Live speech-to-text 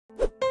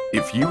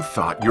If you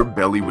thought your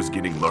belly was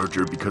getting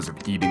larger because of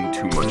eating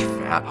too much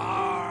fat,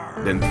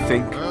 then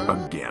think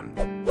again.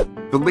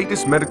 The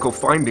latest medical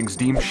findings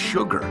deem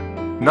sugar,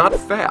 not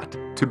fat,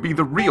 to be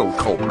the real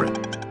culprit.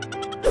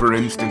 For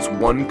instance,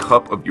 1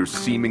 cup of your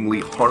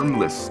seemingly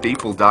harmless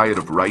staple diet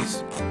of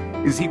rice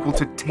is equal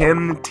to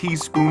 10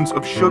 teaspoons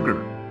of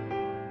sugar.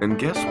 And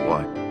guess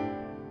what?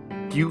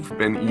 You've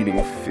been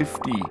eating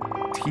 50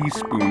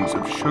 teaspoons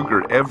of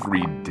sugar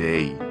every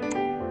day.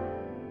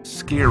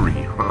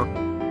 Scary, huh?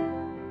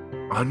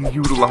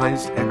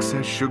 Unutilized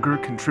excess sugar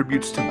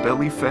contributes to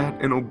belly fat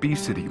and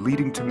obesity,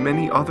 leading to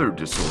many other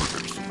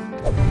disorders.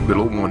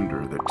 Little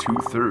wonder that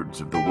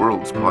 2/3 of the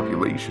world's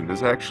population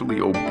is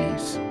actually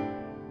obese,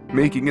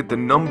 making it the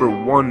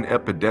 #1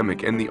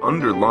 epidemic and the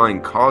underlying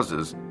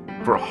causes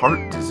for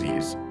heart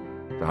disease,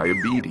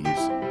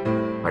 diabetes,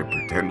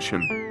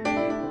 hypertension,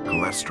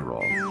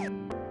 cholesterol,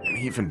 and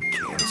even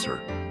cancer.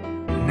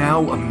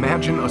 Now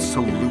imagine a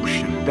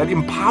solution that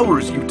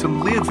empowers you to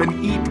live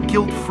and eat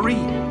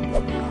guilt-free.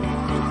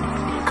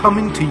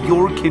 Coming to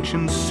your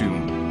kitchen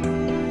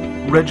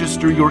soon.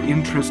 Register your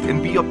interest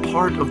and be a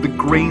part of the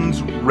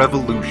Grayns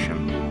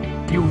revolution.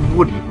 You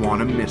wouldn't want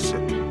to miss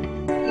it.